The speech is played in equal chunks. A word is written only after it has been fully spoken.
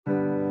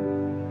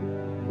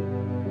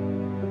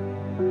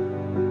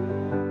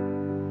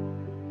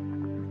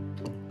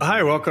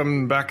Hi,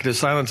 welcome back to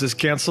Silence is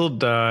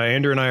Canceled.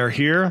 Andrew and I are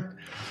here,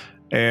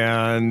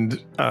 and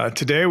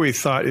today we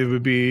thought it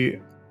would be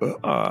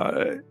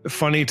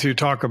funny to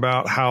talk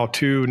about how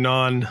two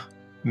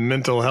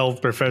non-mental health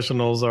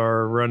professionals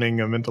are running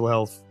a mental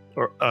health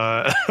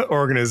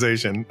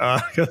organization,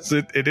 because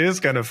it is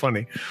kind of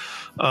funny.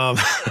 I'm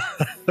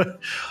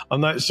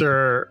not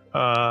sure.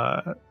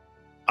 I'm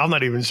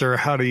not even sure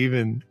how to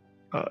even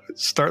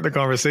start the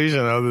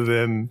conversation other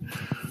than,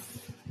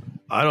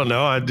 I don't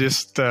know. I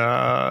just you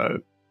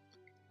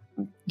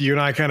and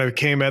I kind of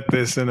came at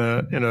this in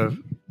a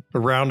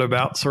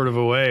roundabout sort of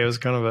a way. It was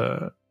kind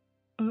of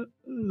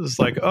it's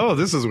like, oh,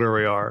 this is where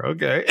we are.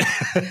 Okay.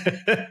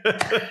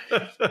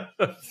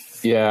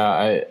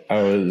 Yeah,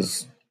 I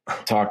was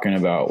talking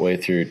about way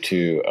through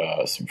to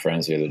some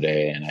friends the other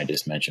day, and I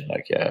just mentioned,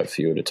 like, yeah, if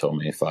you would have told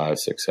me 5,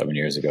 6, 7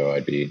 years ago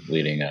I'd be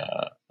leading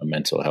a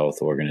mental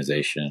health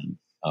organization,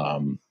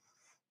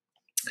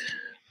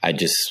 I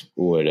just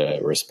would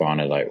have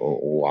responded like, well,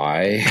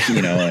 why,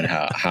 and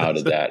how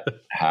did that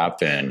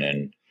happen?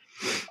 And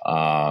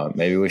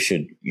maybe we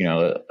should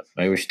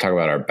talk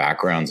about our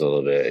backgrounds a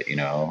little bit,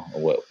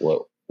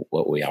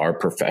 what we are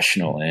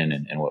professional in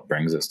and what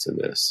brings us to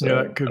this. So,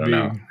 yeah, it could be.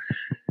 Know.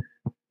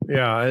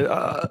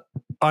 Yeah.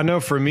 I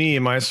know for me,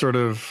 my sort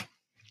of,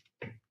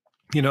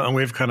 and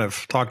we've kind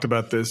of talked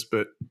about this,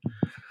 but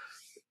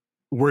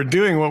we're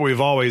doing what we've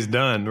always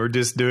done. We're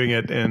just doing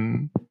it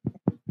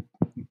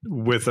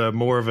with a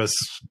more of a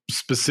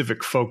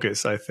specific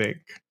focus, I think.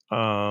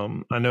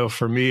 I know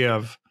for me,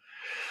 I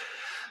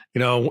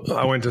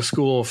went to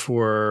school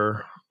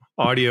for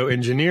audio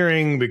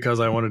engineering because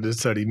I wanted to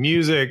study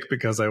music,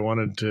 because I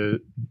wanted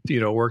to,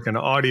 work in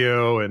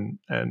audio, and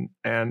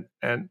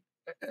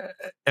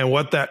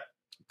what that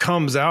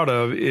comes out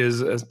of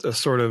is a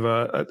sort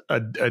of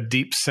a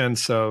deep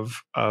sense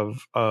of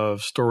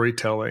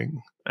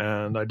storytelling,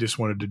 and I just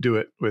wanted to do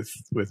it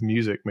with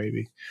music,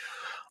 maybe.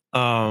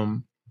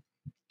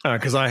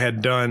 Because I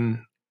had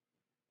done,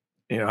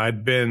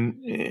 I'd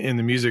been in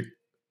the music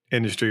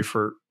industry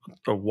for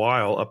a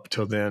while up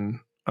till then,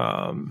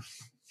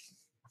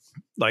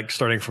 like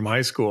starting from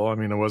high school. I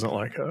mean, I wasn't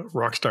like a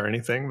rock star or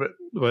anything,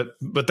 but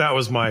that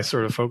was my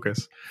sort of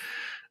focus.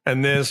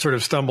 And then sort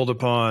of stumbled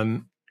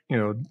upon,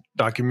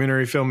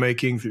 documentary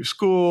filmmaking through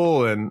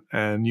school,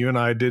 and you and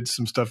I did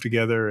some stuff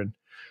together.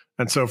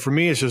 And so for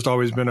me, it's just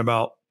always been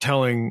about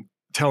telling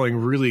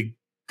really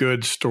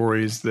good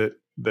stories that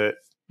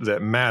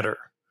matter.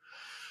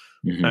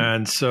 Mm-hmm.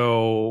 And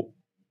so,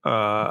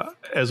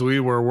 as we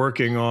were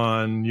working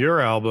on your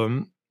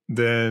album,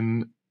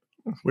 then,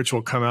 which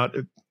will come out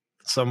at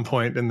some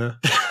point in the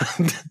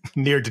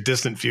near to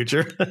distant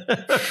future,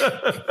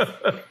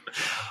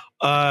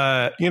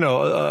 a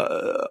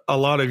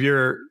lot of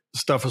your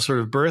stuff was sort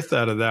of birthed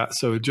out of that.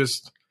 So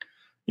just,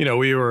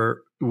 we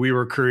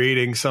were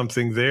creating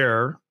something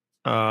there.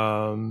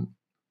 And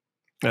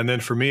then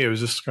for me, it was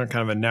just kind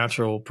of a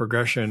natural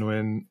progression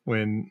when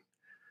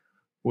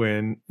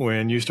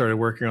you started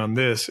working on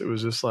this. It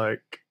was just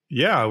like,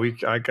 yeah,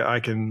 I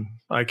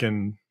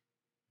can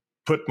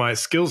put my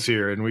skills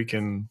here, and we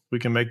can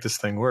make this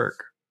thing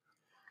work.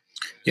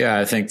 Yeah,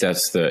 I think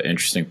that's the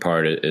interesting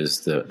part, is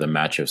the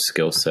match of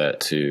skill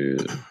set to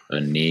a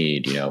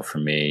need. For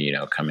me,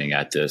 coming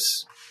at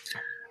this,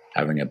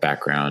 having a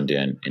background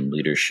in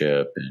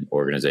leadership and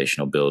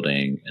organizational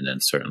building, and then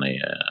certainly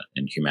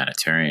in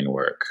humanitarian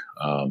work.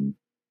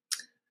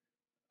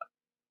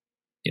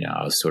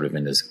 I was sort of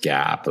in this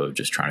gap of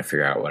just trying to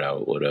figure out what I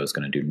was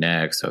going to do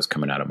next. I was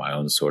coming out of my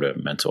own sort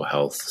of mental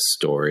health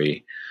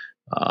story.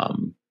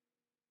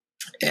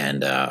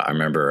 And I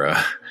remember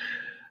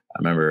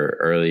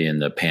early in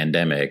the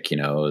pandemic, it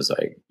was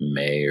like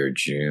May or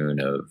June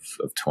of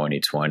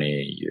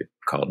 2020, you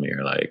called me,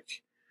 you're like,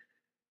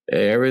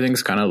 hey,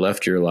 everything's kind of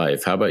left your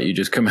life. How about you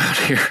just come out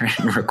here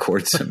and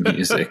record some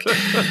music?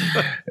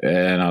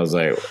 And I was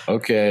like,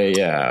 okay,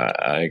 yeah,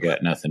 I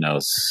got nothing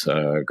else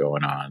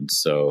going on.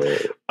 So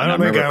I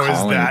don't think I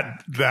was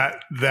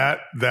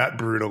that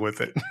brutal with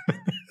it.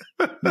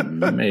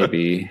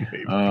 Maybe.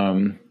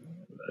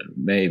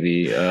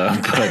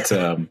 But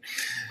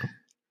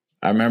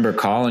I remember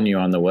calling you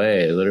on the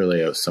way.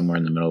 Literally, I was somewhere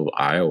in the middle of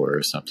Iowa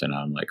or something.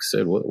 I'm like,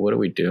 Sid, what are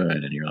we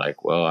doing? And you're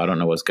like, well, I don't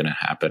know what's going to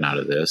happen out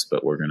of this,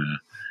 but we're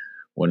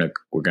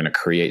going to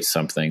create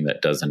something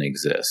that doesn't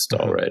exist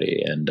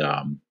already. And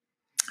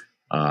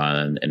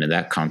in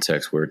that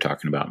context, we were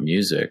talking about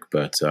music,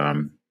 but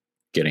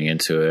getting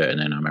into it. And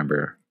then I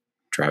remember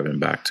driving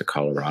back to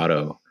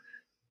Colorado,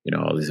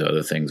 all these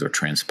other things were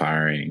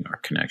transpiring. Our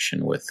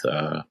connection with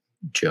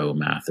Joe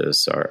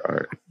Mathis,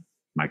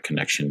 my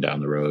connection down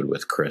the road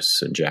with Chris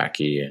and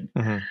Jackie,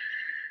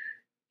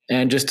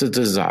 and just a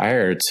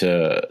desire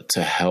to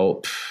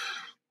help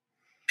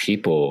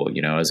people,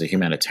 as a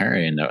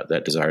humanitarian,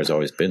 that desire has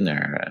always been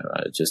there,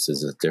 just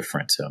as a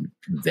different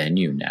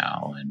venue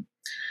now. And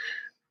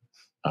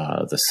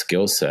the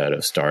skill set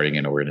of starting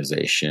an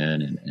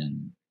organization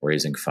and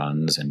raising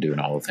funds and doing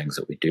all the things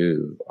that we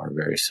do are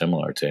very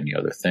similar to any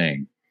other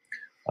thing.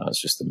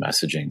 It's just the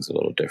messaging is a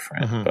little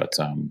different, but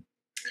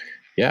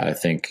yeah, I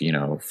think,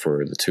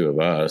 for the two of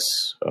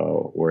us,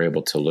 we're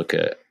able to look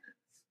at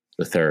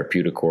the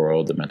therapeutic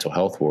world, the mental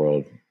health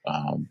world,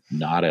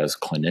 not as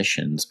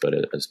clinicians, but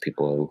as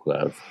people who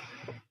have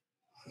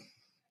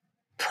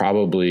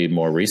probably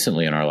more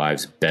recently in our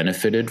lives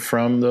benefited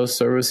from those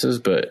services,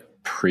 but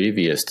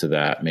previous to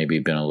that, maybe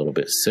been a little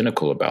bit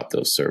cynical about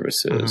those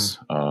services,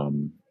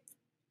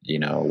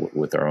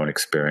 with our own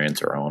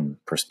experience, our own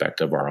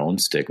perspective, our own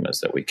stigmas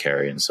that we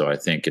carry. And so I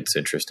think it's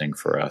interesting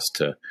for us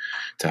to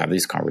have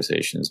these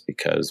conversations,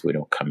 because we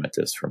don't come at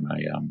this from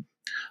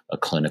a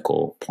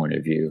clinical point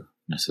of view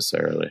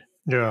necessarily.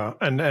 Yeah.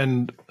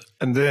 And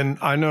then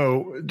I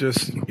know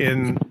just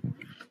in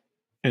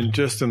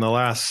the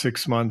last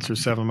 6 months or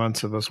 7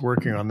 months of us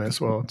working on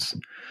this, we've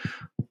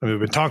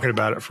been talking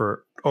about it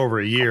for over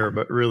a year,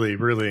 but really,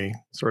 really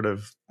sort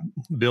of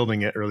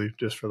building it really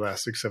just for the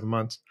last 6, 7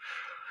 months.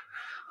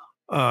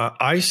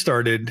 I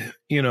started,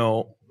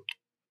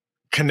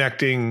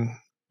 connecting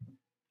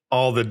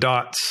all the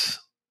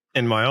dots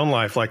in my own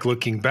life, like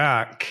looking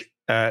back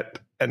at,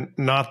 and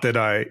not that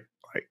I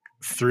like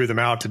threw them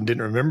out and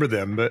didn't remember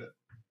them, but,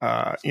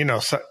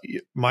 so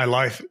my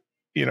life,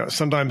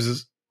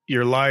 sometimes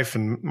your life,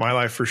 and my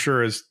life for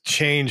sure, has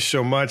changed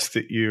so much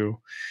that you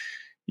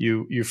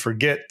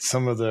forget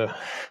some of the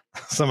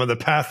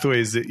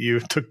pathways that you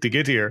took to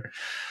get here.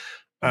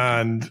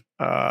 And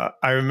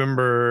I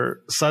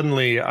remember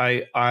suddenly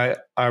I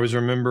was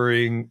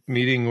remembering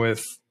meeting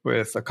with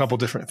a couple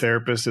different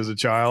therapists as a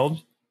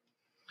child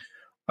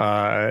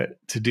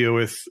to deal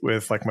with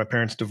like my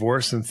parents'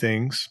 divorce and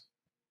things.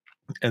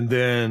 And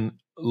then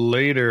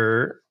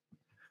later,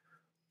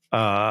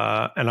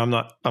 and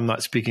I'm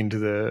not speaking to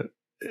the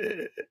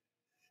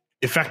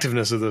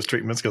effectiveness of those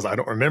treatments because I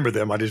don't remember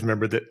them. I just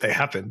remember that they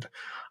happened.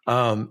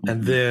 And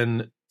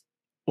then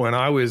when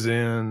I was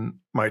in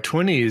my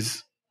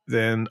 20s,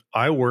 then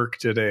I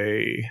worked at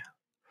to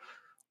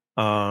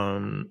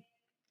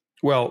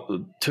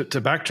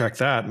backtrack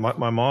that,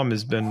 my mom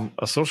has been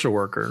a social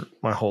worker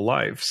my whole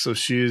life. So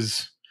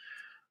she's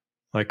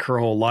like, her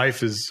whole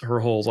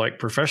like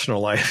professional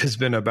life has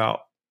been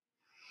about,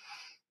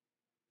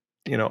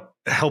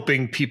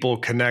 helping people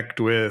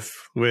connect with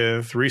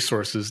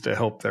resources to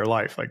help their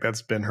life. Like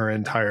that's been her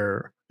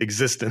entire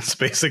existence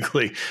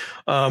basically.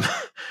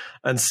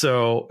 And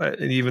so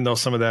even though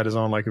some of that is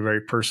on like a very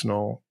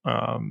personal,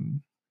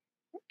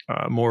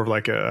 more of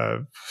like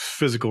a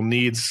physical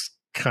needs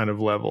kind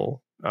of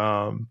level.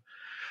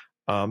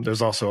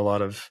 There's also a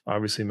lot of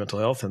obviously mental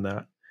health in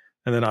that.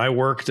 And then I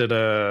worked at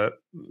an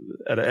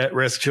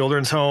at-risk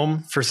children's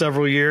home for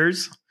several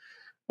years,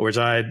 which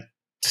I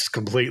just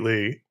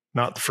completely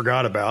not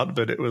forgot about,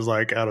 but it was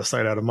like out of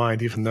sight, out of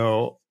mind, even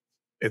though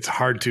it's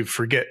hard to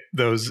forget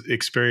those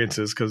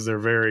experiences because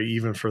they're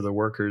even for the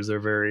workers,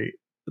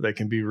 they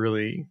can be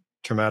really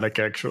traumatic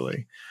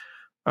actually,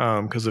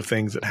 because of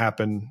things that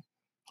happen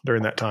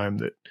during that time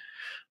that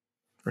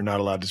we're not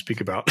allowed to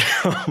speak about,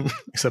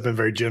 except in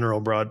very general,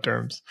 broad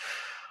terms.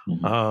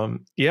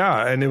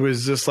 And it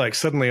was just like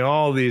suddenly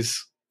all these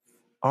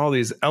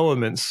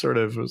elements sort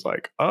of was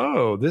like,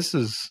 oh, this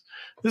is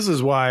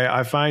why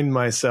I find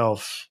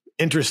myself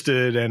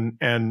interested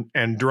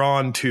and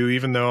drawn to,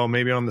 even though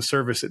maybe on the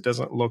surface it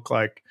doesn't look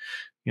like,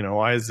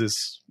 why is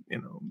this,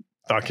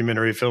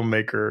 documentary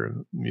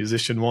filmmaker,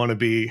 musician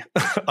wannabe,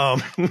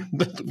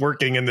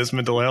 working in this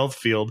mental health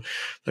field.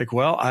 Like,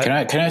 well, can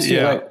I ask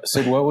you,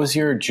 so what was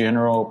your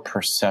general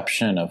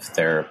perception of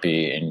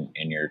therapy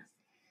in your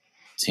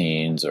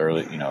teens,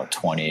 early,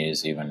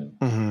 20s,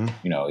 even,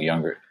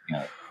 younger,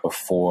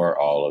 before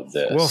all of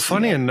this? Well,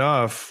 funny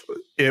enough,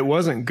 it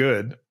wasn't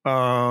good.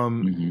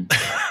 Even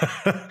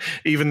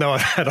though I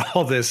had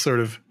all this sort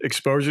of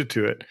exposure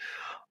to it.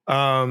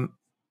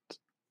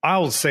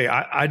 I'll say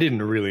I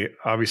didn't really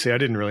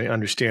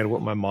understand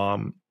what my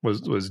mom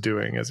was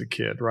doing as a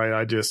kid, right?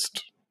 I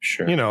just,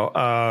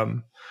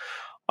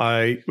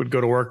 I would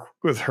go to work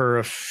with her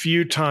a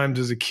few times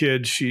as a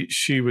kid.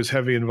 She was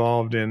heavily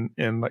involved in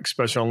like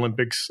Special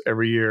Olympics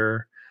every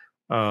year.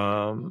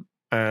 I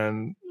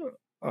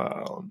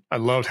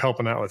loved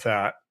helping out with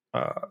that.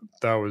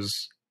 That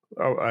was,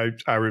 I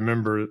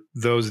remember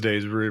those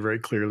days very, very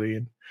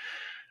clearly.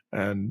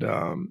 And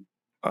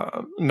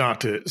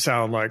not to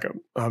sound like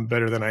I'm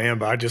better than I am,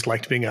 but I just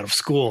liked being out of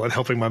school and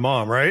helping my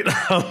mom, right?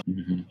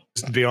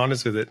 Just to be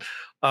honest with it.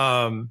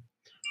 And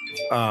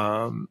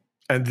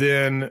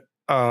then,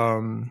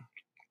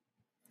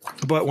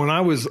 but when I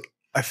was,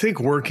 I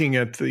think, working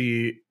at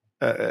the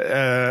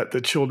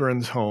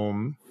children's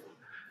home,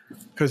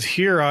 because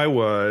here I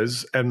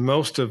was, and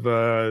most of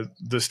the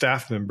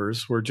staff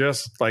members were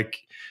just like,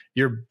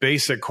 your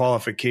basic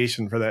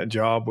qualification for that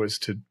job was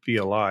to be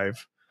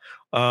alive.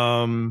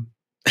 And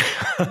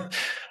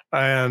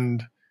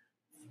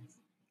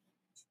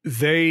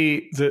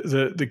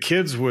the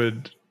kids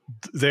would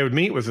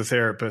meet with a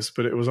therapist,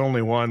 but it was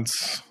only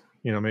once,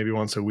 maybe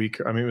once a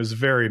week. I mean, it was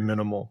very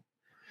minimal.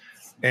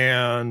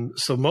 And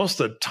so most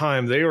of the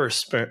time they were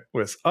spent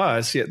with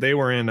us, yet they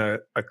were in a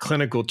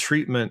clinical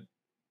treatment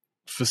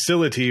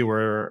facility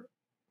where,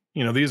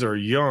 these are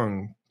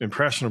young,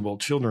 impressionable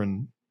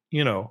children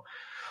you know,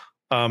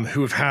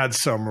 who have had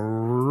some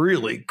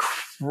really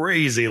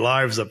crazy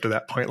lives up to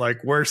that point,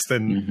 like worse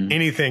than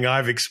anything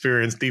I've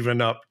experienced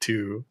even up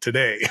to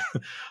today.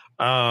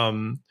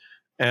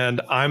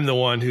 And I'm the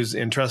one who's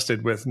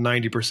entrusted with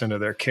 90% of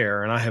their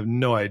care, and I have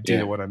no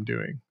idea what I'm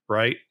doing,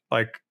 right?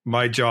 Like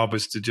my job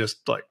is to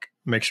just like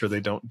make sure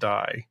they don't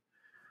die.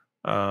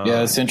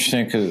 Yeah, it's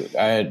interesting because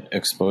I had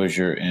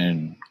exposure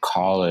in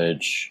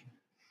college.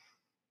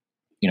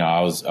 You know,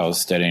 I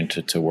was studying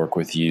to work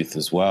with youth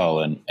as well,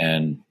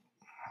 and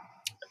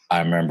I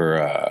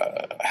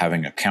remember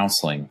having a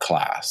counseling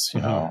class, you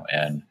know,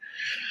 and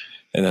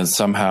then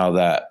somehow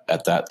that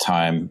at that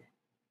time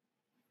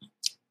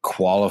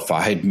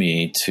qualified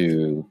me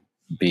to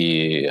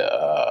be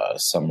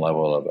some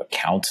level of a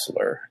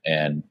counselor,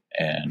 and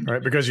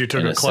right, because you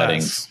took a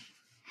class.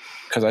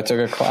 Because I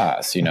took a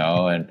class, you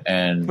know,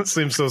 and that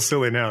seems so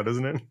silly now,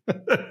 doesn't it?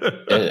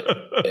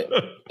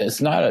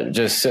 It's not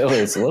just silly;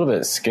 it's a little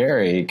bit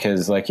scary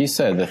because, like you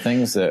said, the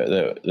things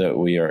that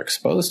we are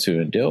exposed to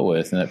and deal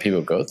with, and that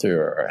people go through,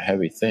 are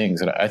heavy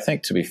things. And I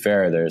think, to be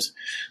fair,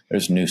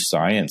 there's new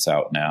science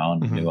out now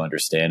and new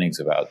understandings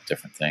about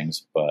different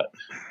things. But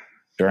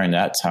during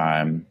that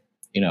time,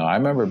 you know, I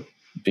remember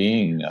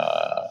being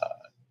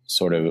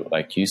sort of,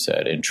 like you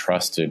said,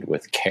 entrusted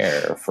with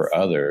care for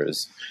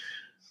others.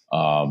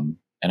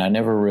 And I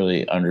never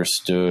really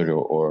understood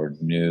or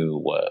knew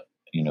what,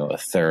 you know, a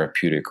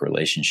therapeutic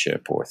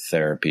relationship or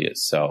therapy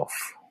itself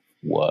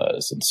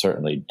was, and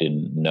certainly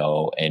didn't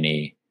know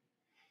any.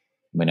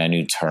 I mean, I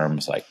knew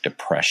terms like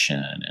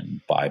depression and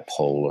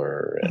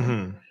bipolar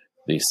and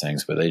these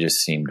things, but they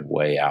just seemed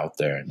way out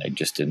there, and they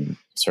just didn't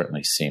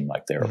certainly seem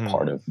like they were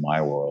part of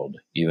my world,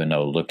 even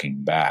though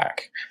looking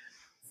back,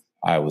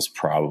 I was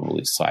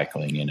probably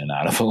cycling in and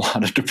out of a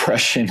lot of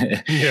depression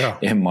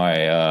in my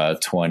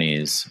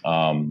 20s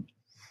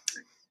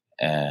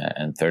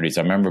and 30s.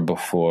 I remember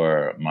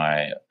before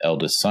my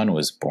eldest son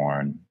was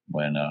born,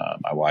 when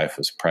my wife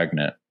was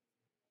pregnant,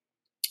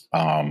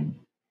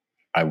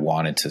 I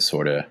wanted to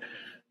sort of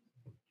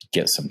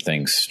get some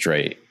things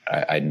straight.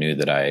 I knew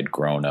that I had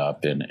grown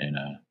up in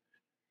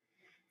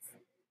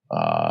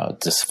a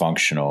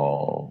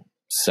dysfunctional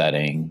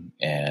setting,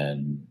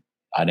 and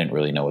I didn't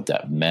really know what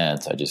that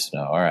meant. I just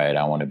know, all right,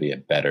 I want to be a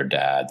better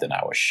dad than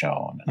I was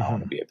shown, and I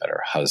want to be a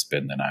better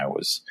husband than I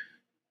was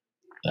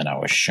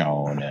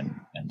shown.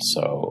 And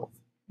so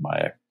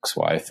my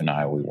ex-wife and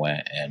I, we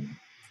went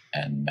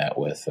and met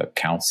with a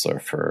counselor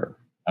for,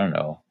 I don't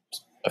know,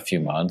 a few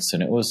months,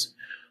 and it was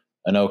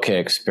an okay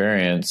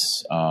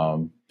experience.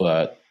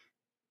 But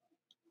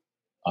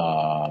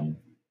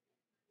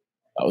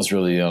that was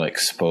really the only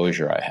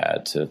exposure I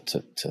had to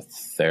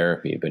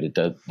therapy. But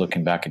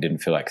looking back, it didn't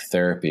feel like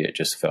therapy. It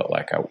just felt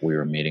like we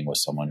were meeting with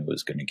someone who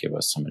was going to give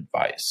us some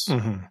advice,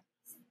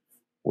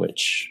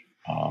 which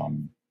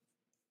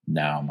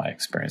now my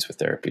experience with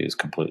therapy is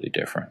completely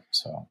different.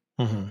 So,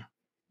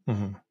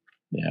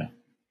 yeah,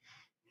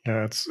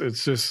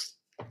 it's just,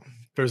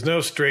 there's no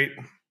straight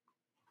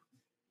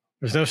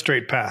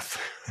path.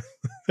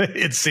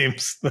 It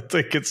seems. I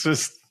think it's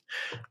just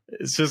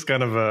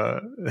kind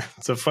of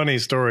it's a funny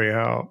story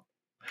how,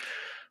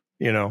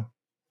 you know,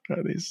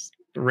 these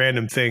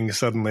random things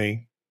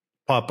suddenly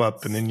pop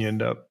up, and then you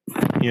end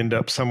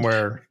up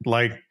somewhere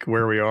like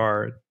where we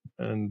are.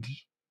 And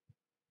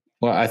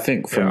well, I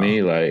think for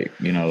me, like,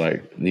 you know,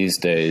 like these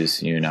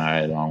days, you and I,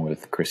 along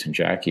with Chris and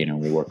Jackie, you know,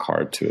 we work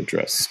hard to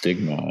address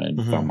stigma. And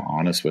if I'm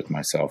honest with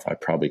myself, I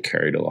probably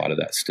carried a lot of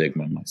that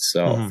stigma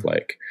myself.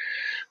 Like,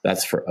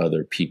 that's for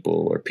other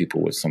people or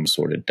people with some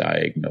sort of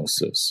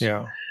diagnosis.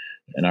 Yeah.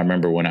 And I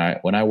remember when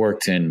I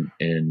worked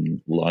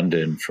in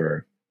London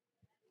for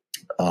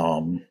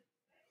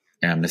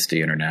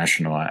Amnesty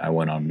International, I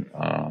went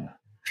on,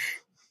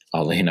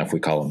 oddly enough, we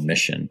call them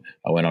mission.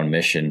 I went on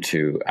mission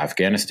to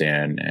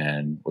Afghanistan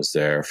and was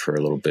there for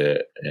a little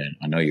bit. And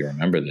I know you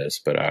remember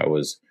this, but I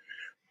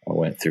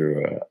went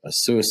through a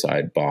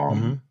suicide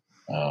bomb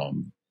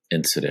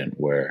incident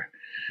where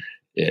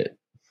it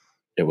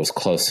was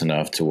close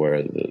enough to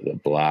where the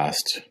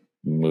blast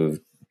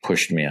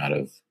pushed me out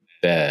of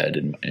bed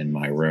in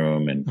my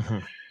room, and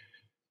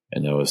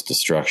there was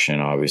destruction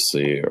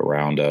obviously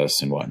around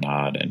us and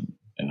whatnot. And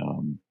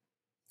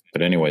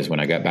but anyways, when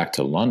I got back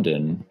to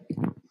London,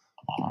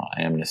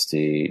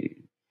 Amnesty,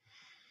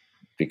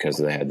 because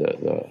they had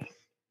the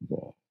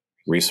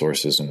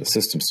resources and the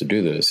systems to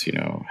do this, you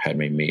know, had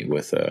me meet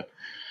with a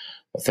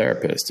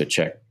therapist to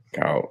check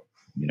out,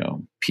 you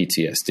know,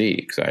 PTSD,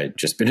 because I had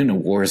just been in a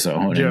war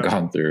zone and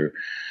gone through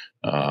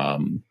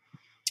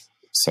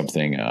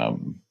something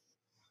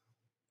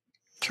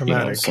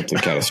traumatic, you know, something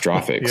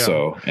catastrophic.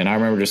 So, and I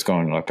remember just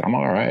going, like, I'm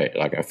all right,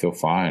 like I feel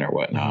fine or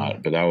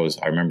whatnot. But I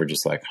remember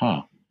just like,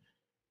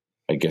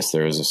 I guess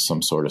there is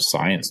some sort of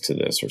science to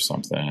this or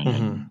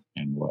something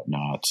and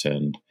whatnot.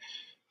 And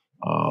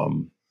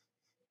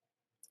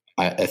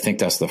I think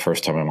that's the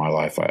first time in my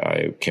life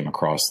I came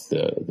across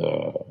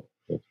the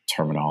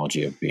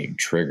terminology of being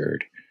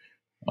triggered.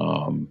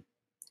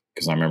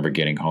 Because I remember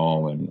getting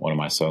home and one of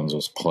my sons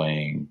was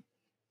playing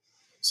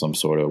some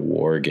sort of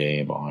war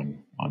game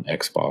on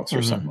Xbox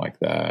or something like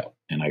that.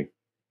 And I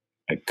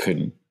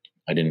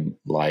didn't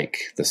like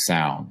the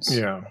sounds.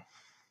 Yeah.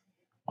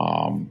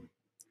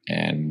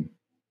 And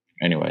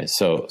anyway,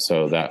 so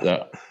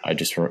that I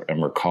just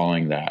am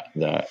recalling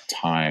that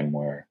time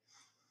where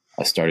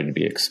I started to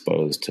be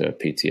exposed to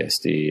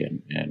PTSD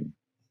and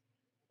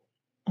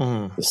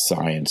the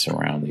science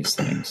around these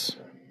things.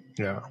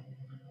 Yeah.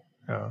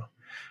 Yeah.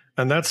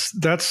 And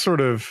that's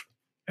sort of,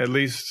 at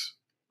least,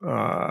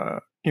 I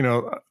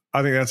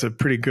think that's a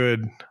pretty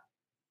good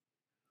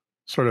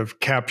sort of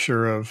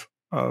capture of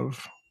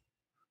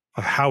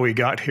how we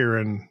got here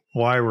and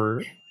why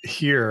we're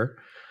here.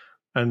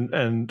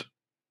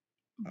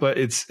 But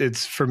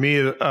it's for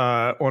me,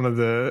 one of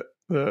the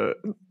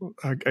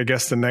I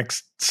guess the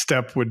next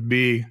step would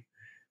be,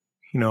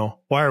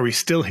 why are we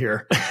still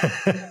here?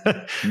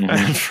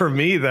 And for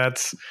me,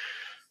 that's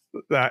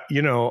that,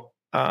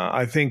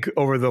 I think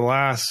over the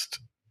last,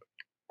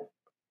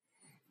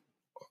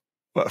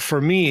 for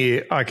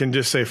me, I can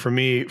just say for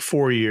me,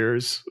 4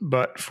 years,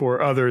 but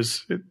for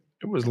others, it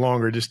was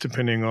longer, just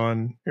depending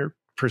on your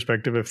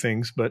perspective of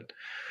things. But,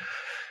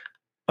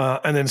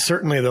 and then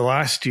certainly the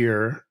last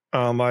year,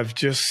 I've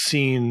just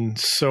seen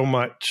so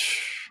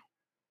much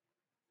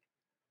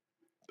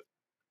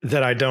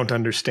that I don't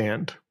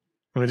understand.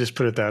 Let me just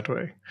put it that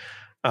way.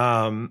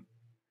 A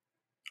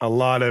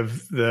lot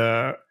of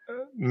the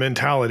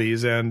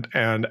mentalities and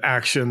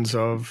actions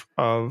of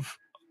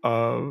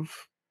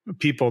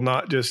people,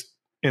 not just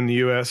in the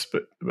U.S.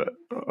 but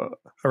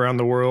around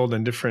the world,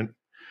 and different.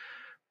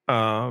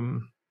 I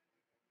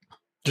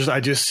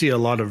just see a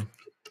lot of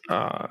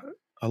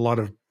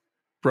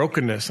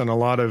brokenness and a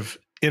lot of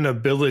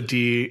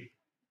inability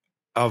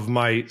of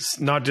I'm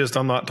not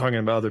talking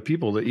about other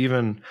people, but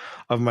even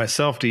of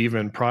myself to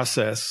even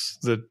process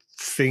the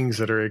things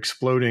that are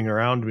exploding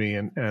around me,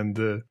 and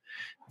the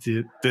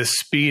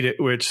speed at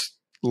which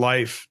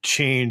life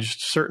changed,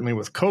 certainly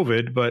with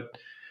COVID, but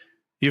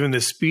even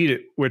the speed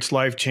at which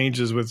life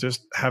changes with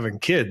just having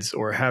kids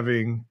or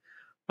having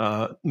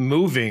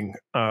moving.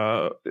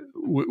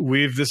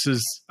 This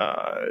is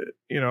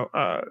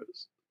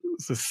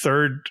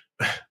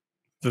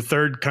the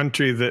third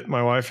country that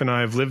my wife and I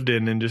have lived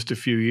in just a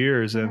few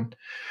years. And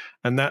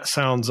that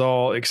sounds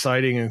all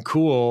exciting and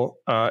cool,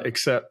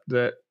 except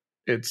that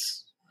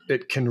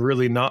it can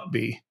really not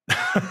be.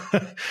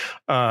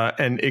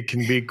 And it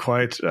can be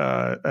quite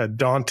a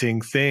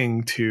daunting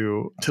thing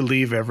to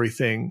leave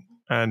everything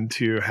and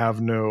to have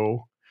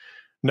no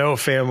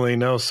family,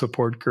 no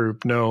support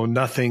group,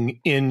 nothing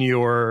in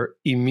your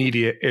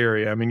immediate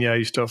area. I mean, yeah,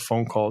 you still have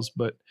phone calls,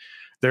 but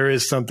there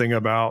is something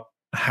about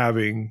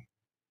having,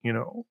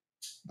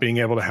 being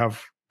able to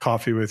have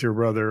coffee with your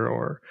brother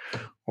or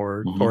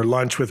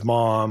lunch with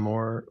mom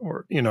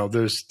or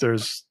there's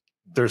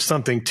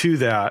something to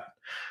that,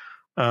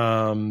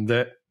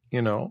 that,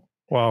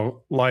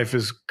 while life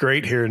is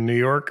great here in New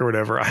York or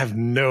whatever, I have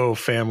no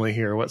family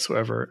here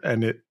whatsoever.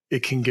 And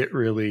it can get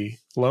really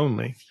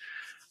lonely.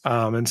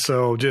 And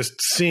so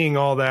just seeing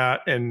all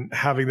that and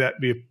having that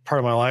be a part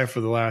of my life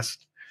for the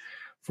last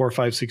 4,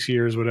 5, 6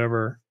 years,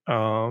 whatever,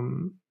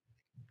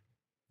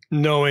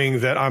 knowing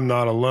that I'm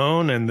not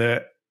alone and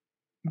that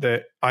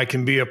I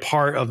can be a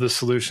part of the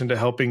solution to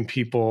helping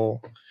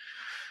people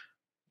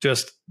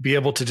just be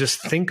able to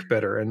just think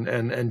better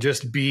and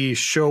just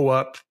show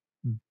up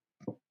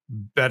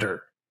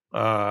better.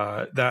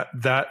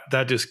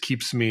 That just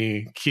keeps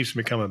me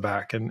coming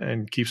back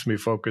and keeps me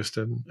focused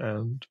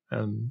and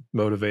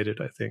motivated,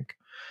 I think.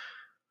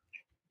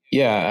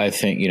 Yeah, I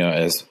think,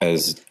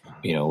 as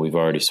we've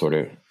already sort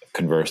of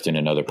conversed in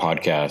another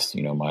podcast,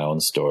 my own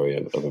story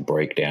of a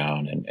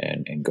breakdown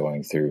and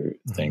going through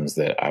things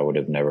that I would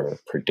have never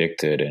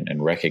predicted,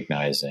 and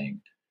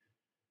recognizing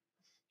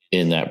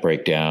in that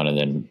breakdown and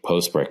then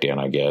post breakdown,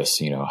 I guess,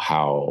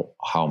 how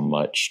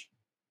much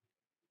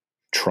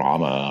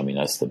trauma, I mean,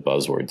 that's the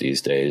buzzword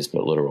these days,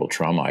 but literal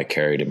trauma I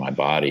carried in my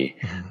body,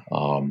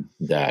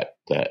 that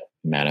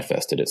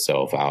manifested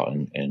itself out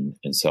in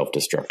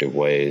self-destructive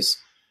ways,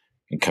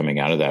 and coming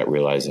out of that,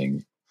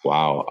 realizing,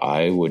 wow,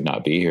 I would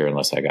not be here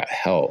unless I got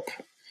help,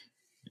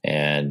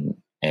 and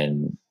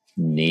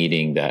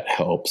needing that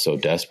help so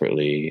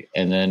desperately,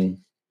 and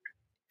then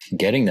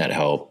getting that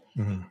help,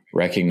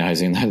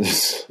 recognizing that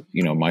this,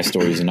 my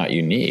story is not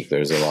unique.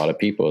 There's a lot of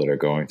people that are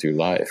going through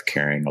life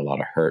carrying a lot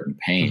of hurt and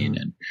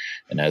pain.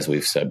 And as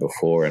we've said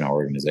before in our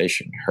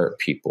organization, hurt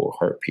people,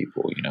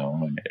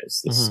 and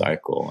it's the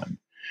cycle. And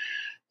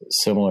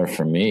similar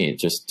for me,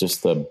 just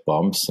the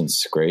bumps and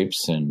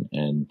scrapes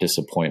and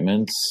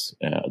disappointments,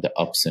 the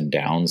ups and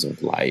downs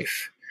of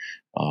life.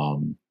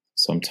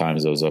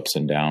 Sometimes those ups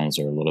and downs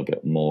are a little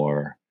bit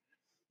more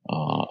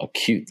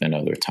acute than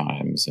other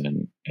times,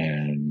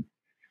 and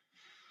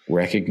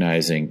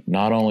recognizing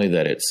not only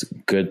that it's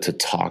good to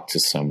talk to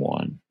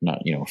someone, not,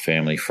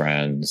 family,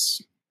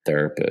 friends,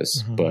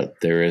 therapists, but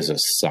there is a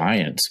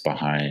science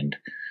behind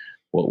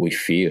what we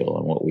feel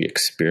and what we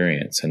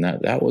experience. And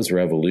that was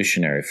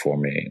revolutionary for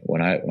me.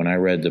 When I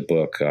read the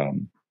book,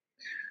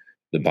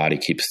 The Body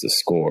Keeps the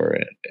Score,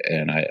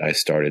 and I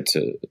started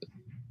to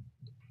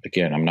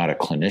again, I'm not a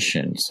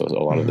clinician, so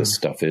a lot of this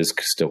stuff is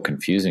still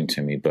confusing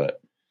to me,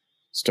 but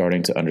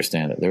starting to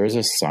understand that there is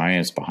a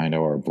science behind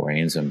how our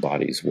brains and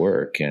bodies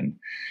work. And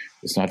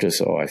it's not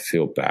just, oh, I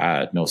feel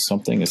bad. No,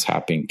 something is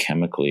happening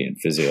chemically and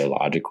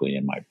physiologically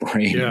in my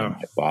brain and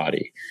my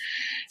body.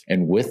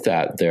 And with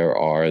that, there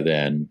are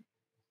then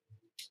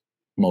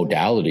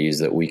modalities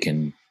that we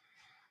can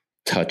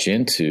touch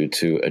into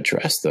to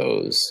address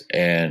those.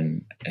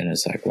 And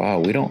it's like, wow,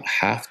 we don't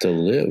have to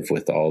live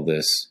with all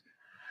this,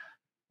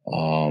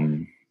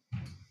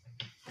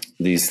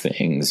 these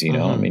things, you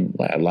know. I mean,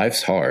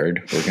 life's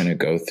hard. We're going to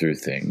go through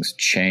things,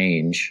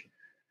 change.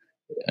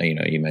 You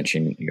know, you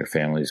mentioned your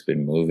family's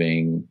been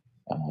moving,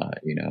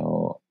 you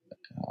know,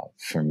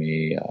 for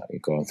me,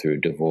 going through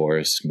a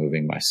divorce,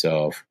 moving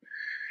myself.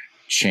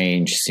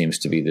 Change seems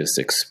to be this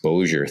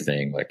exposure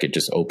thing. Like it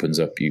just opens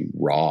up you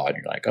raw and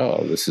you're like,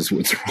 oh, this is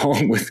what's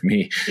wrong with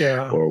me,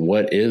 or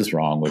what is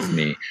wrong with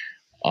me.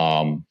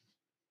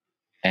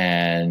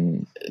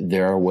 And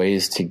there are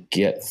ways to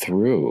get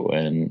through.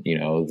 And, you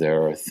know,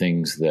 there are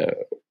things that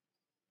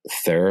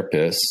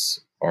therapists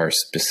are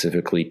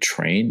specifically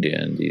trained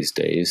in these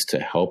days to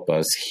help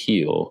us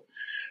heal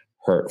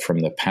hurt from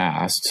the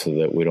past so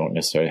that we don't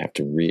necessarily have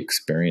to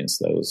re-experience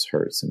those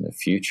hurts in the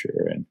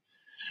future. And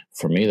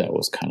for me, that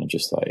was kind of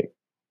just like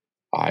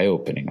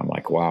eye-opening. I'm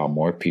like, wow,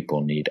 more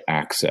people need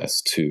access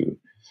to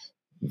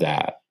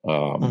that,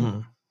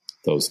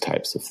 those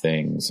types of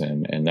things.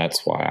 And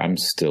that's why I'm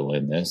still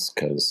in this,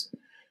 because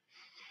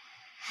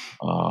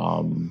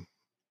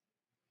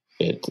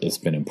it's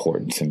been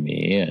important to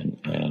me. And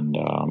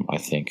I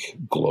think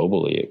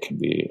globally it can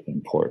be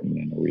important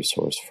and a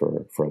resource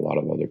for a lot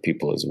of other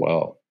people as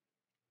well.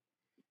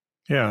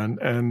 Yeah.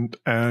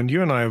 And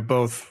you and I have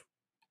both,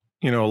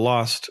 you know,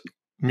 lost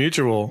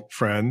mutual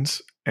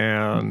friends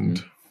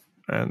and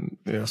you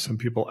know, some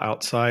people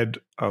outside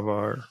of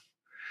our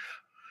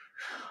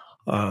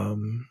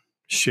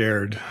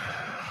shared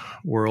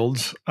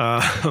worlds,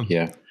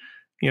 you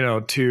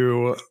know,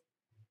 to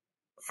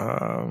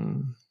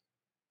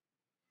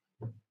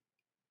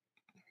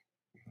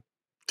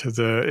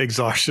the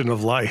exhaustion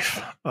of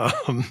life.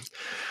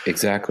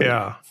 Exactly.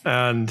 Yeah.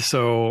 And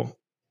so,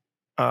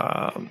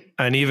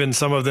 and even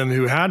some of them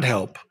who had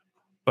help,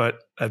 but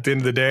at the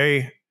end of the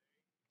day,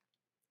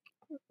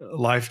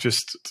 life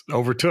just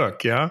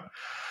overtook. Yeah.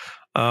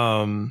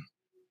 And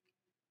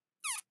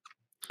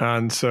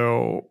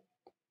so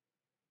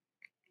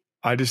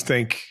I just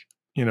think,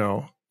 you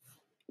know,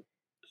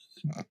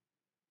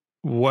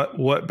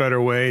 what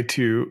better way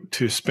to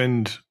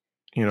spend,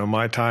 you know,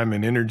 my time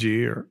and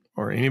energy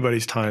or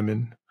anybody's time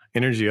and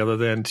energy other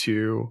than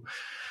to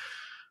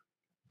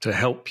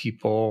help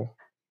people,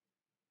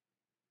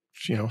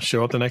 you know,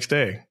 show up the next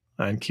day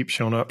and keep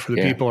showing up for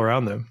the people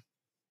around them.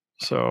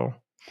 So.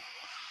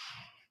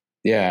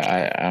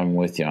 Yeah, I'm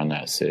with you on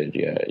that, Sid.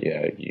 Yeah.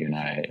 You and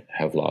I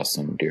have lost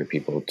some dear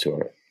people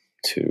to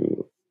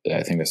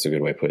I think that's a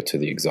good way to put it, to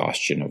the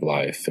exhaustion of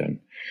life. And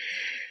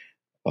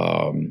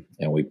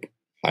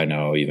I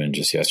know even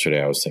just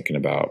yesterday I was thinking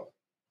about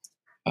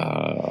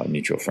a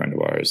mutual friend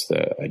of ours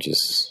that I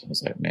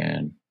was like,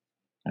 man,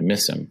 I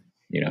miss him.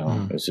 You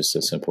know, it was just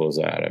as simple as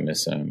that. I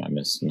miss him. I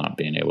miss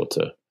being able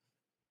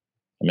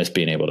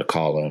to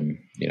call him,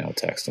 you know,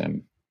 text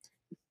him.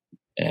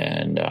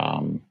 And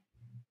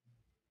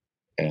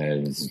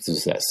it's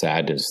just that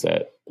sadness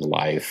that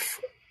life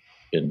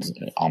is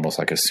almost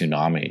like a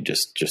tsunami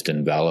just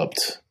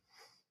enveloped,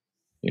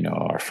 you know,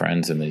 our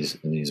friends in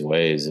these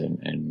ways.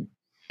 And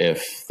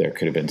if there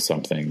could have been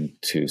something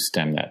to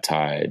stem that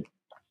tide,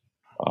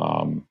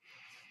 I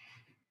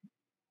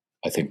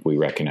think we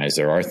recognize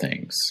there are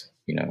things,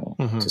 you know,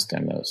 to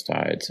stem those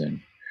tides.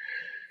 And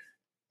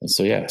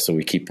so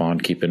we keep on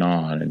keeping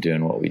on and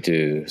doing what we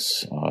do,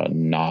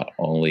 not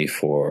only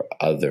for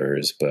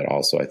others, but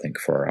also I think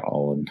for our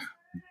own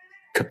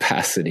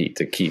capacity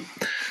to keep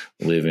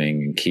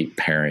living and keep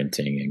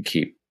parenting and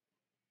keep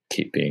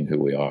being who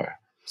we are.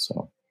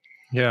 So,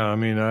 yeah, I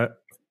mean,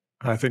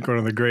 I think one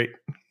of the great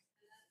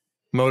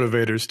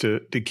motivators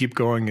to keep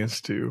going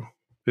is to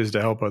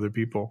help other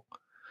people.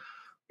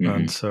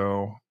 And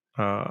so,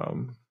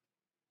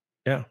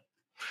 yeah,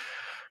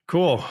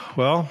 cool.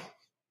 Well,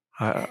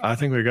 I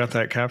think we got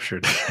that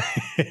captured.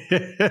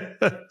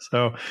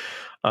 So,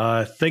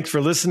 thanks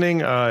for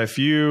listening. If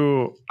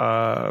you,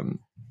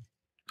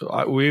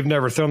 we've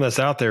never thrown this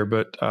out there,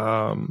 but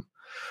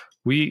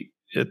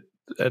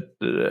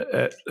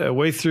at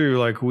way through,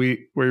 like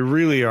we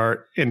really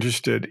are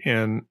interested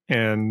in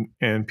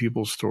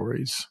people's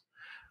stories.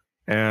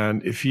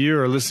 And if you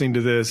are listening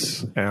to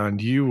this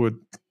and you would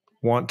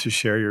want to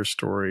share your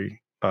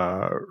story,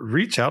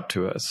 reach out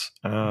to us,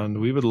 and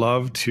we would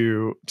love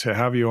to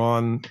have you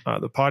on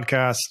the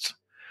podcast,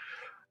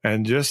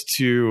 and just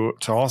to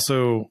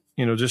also,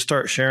 you know, just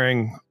start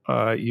sharing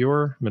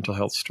your mental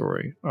health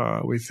story.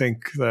 We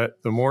think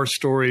that the more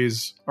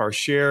stories are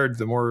shared,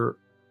 the more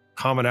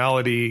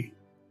commonality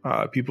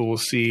people will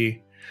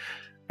see,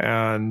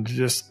 and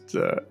just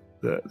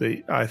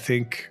I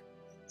think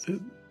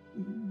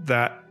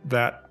that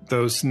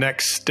those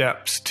next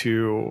steps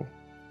to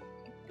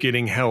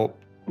getting help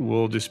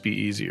will just be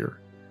easier.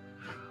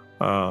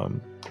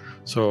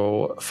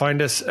 So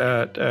find us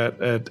at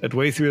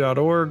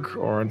waythrough.org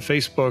or on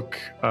Facebook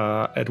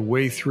at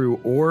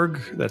waythrough.org.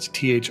 That's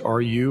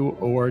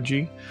THRU.org.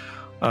 You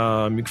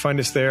can find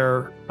us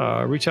there.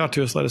 Reach out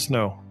to us. Let us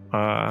know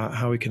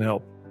how we can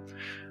help.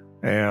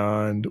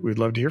 And we'd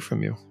love to hear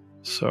from you.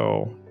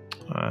 So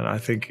and I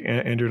think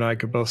Andrew and I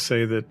could both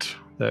say that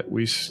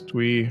we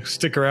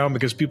stick around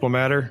because people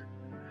matter.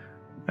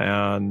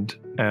 And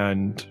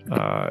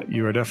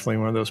you are definitely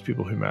one of those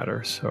people who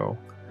matter. So,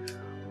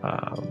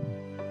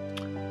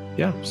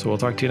 so we'll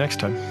talk to you next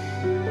time.